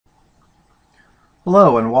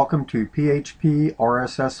Hello and welcome to PHP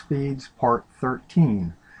RSS Feeds Part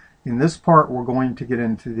 13. In this part we're going to get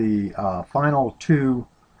into the final two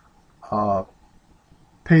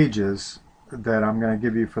pages that I'm going to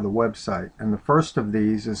give you for the website. And the first of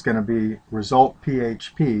these is going to be Result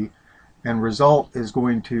PHP, and Result is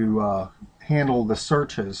going to handle the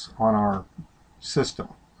searches on our system.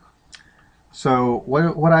 So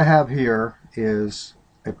what I have here is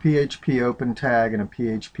a PHP open tag and a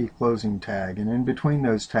PHP closing tag, and in between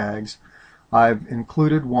those tags I've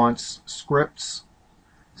included once scripts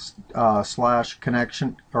slash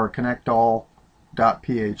connection or connectall.php,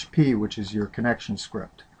 which is your connection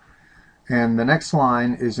script, and the next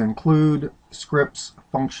line is include scripts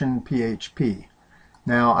function PHP.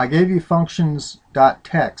 Now I gave you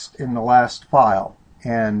functions.txt in the last file,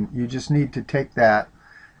 and you just need to take that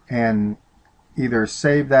and either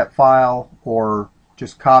save that file or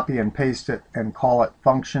just copy and paste it and call it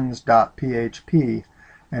functions.php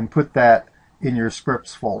and put that in your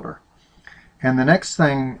scripts folder. And the next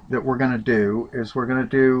thing that we're going to do is we're going to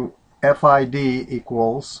do FID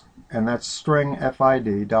equals, and that's string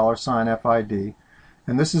FID, $FID,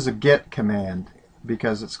 and this is a get command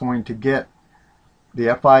because it's going to get the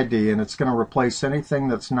FID and it's going to replace anything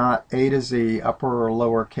that's not A to Z, upper or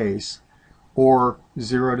lower case, or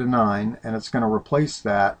 0 to 9, and it's going to replace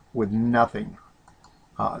that with nothing.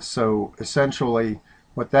 So essentially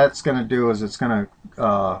what that's going to do is it's going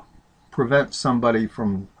to prevent somebody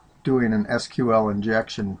from doing an SQL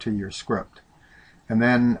injection to your script. And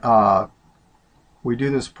then we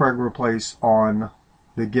do this preg replace on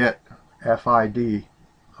the get FID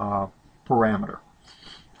parameter,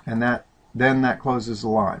 and then that closes the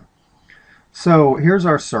line. So here's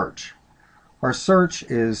our search. Our search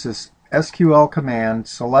is this SQL command,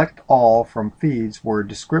 select all from feeds where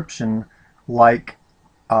description like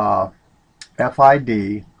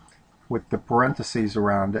FID with the parentheses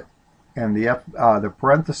around it, and the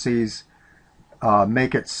parentheses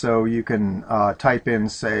make it so you can type in,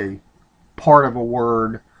 say, part of a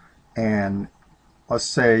word, and let's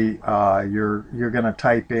say you're going to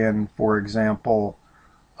type in, for example,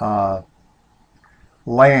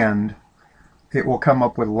 land. It will come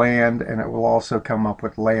up with land, and it will also come up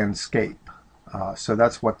with landscape. So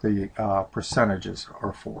that's what the percentages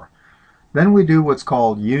are for. Then we do what's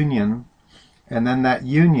called union, and then that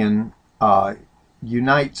union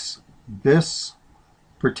unites this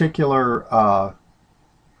particular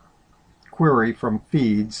query from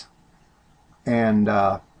feeds, and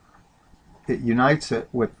it unites it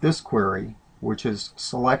with this query, which is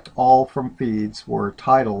select all from feeds where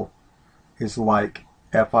title is like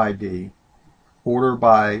FID, order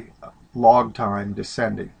by log time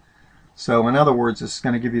descending. So in other words, it's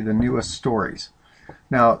going to give you the newest stories.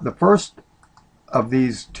 Now the first of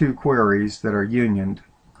these two queries that are unioned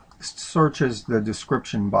searches the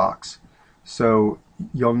description box. So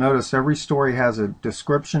you'll notice every story has a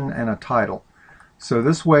description and a title. So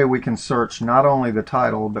this way we can search not only the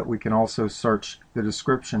title, but we can also search the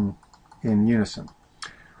description in unison.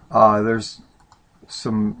 There's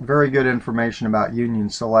some very good information about union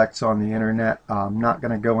selects on the internet. I'm not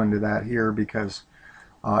going to go into that here because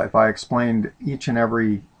if I explained each and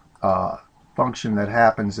every function that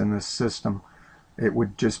happens in this system, it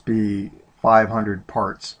would just be 500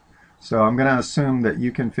 parts. So I'm going to assume that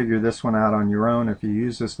you can figure this one out on your own. If you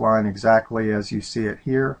use this line exactly as you see it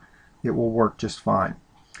here, it will work just fine.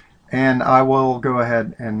 And I will go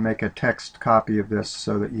ahead and make a text copy of this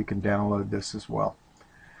so that you can download this as well.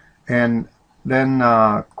 And then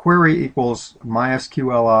query equals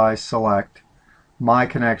MySQLi select my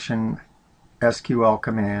connection SQL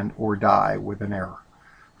command or die with an error.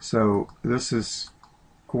 So this is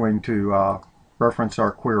going to reference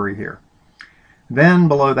our query here. Then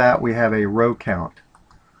below that we have a row count.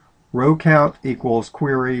 Row count equals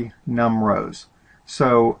query num rows.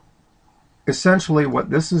 So essentially what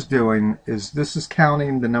this is doing is this is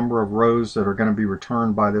counting the number of rows that are going to be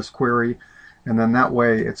returned by this query, and then that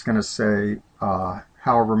way it's going to say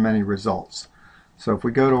however many results. So if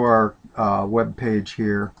we go to our web page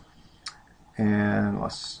here, and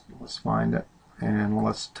let's find it, and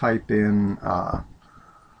let's type in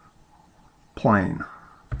plain,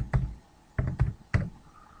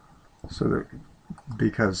 so that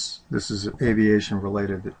because this is aviation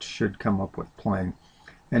related, it should come up with plain.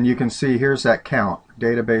 And you can see here's that count,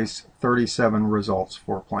 database 37 results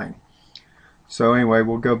for plain. So anyway,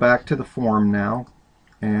 we'll go back to the form now,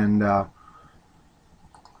 and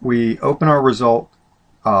we open our result,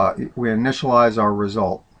 we initialize our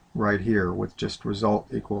result right here with just result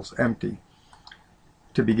equals empty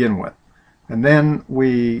to begin with. And then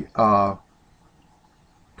we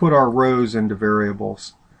put our rows into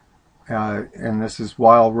variables and this is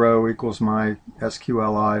while row equals my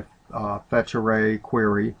SQLi fetch array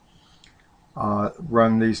query.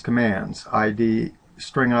 Run these commands: ID,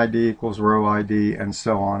 string ID equals row ID, and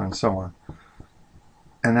so on and so on.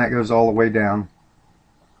 And that goes all the way down.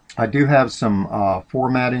 I do have some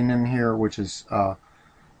formatting in here, which is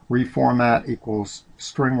reformat equals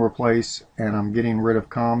string replace, and I'm getting rid of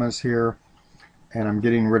commas here, and I'm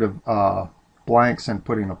getting rid of blanks and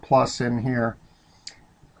putting a plus in here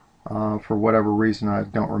for whatever reason I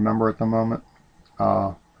don't remember at the moment.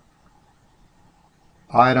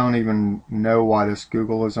 I don't even know why this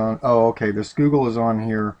Google is on. Oh, okay, this Google is on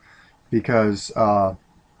here because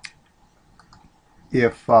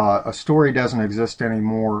if a story doesn't exist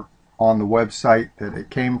anymore on the website that it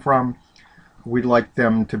came from, we'd like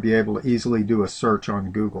them to be able to easily do a search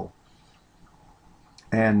on Google.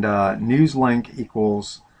 And news link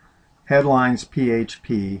equals headlines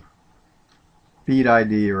PHP feed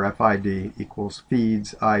ID or FID equals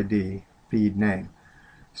feeds ID feed name.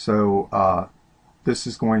 So this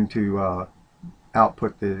is going to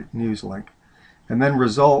output the news link. And then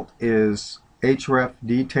result is href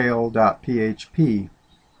detail.php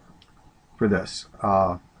for this.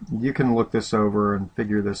 You can look this over and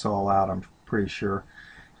figure this all out, I'm pretty sure.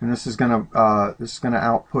 And this is going to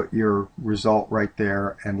output your result right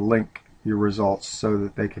there and link your results so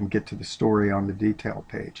that they can get to the story on the detail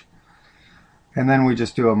page. And then we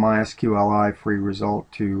just do a MySQLi free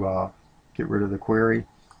result to get rid of the query.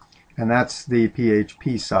 And that's the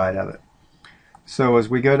PHP side of it. So as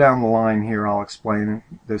we go down the line here, I'll explain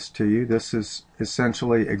this to you. This is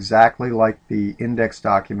essentially exactly like the index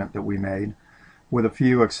document that we made, with a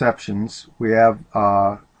few exceptions. We have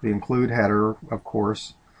the include header, of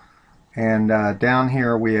course, and down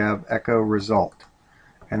here we have echo result.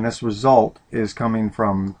 And this result is coming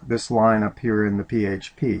from this line up here in the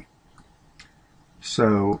PHP.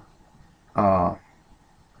 So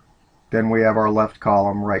then we have our left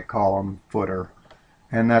column, right column, footer,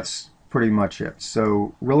 and that's pretty much it.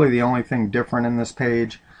 So really the only thing different in this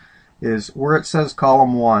page is where it says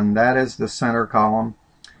column 1, that is the center column,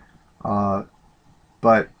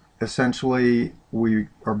 but essentially we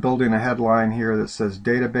are building a headline here that says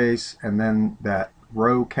database, and then that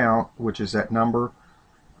row count, which is that number,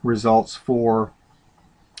 results for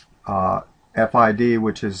FID,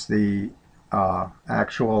 which is the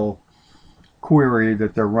actual query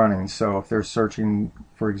that they're running. So if they're searching,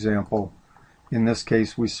 for example, in this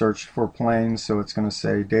case we searched for plane, so it's going to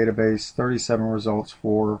say database 37 results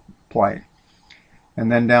for plane,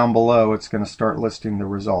 and then down below it's going to start listing the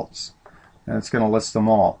results, and it's going to list them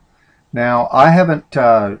all. Now I haven't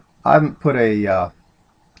put a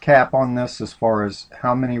cap on this as far as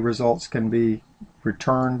how many results can be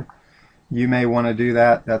returned. You may want to do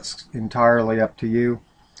that. That's entirely up to you,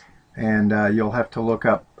 and you'll have to look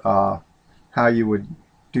up how you would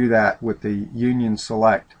do that with the union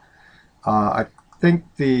select. I think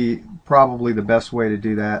probably the best way to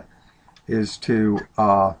do that is to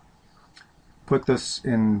put this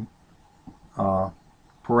in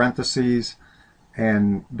parentheses,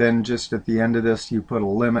 and then just at the end of this you put a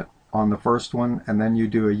limit on the first one, and then you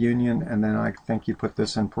do a union, and then I think you put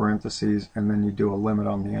this in parentheses, and then you do a limit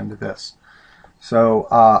on the end of this. So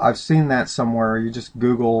I've seen that somewhere. You just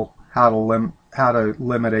Google how to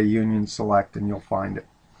limit a union select and you'll find it.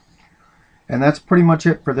 And that's pretty much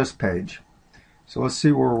it for this page. So let's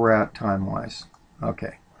see where we're at time-wise.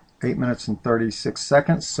 Okay, 8 minutes and 36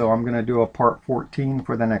 seconds, so I'm going to do a part 14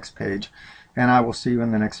 for the next page, and I will see you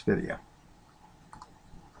in the next video.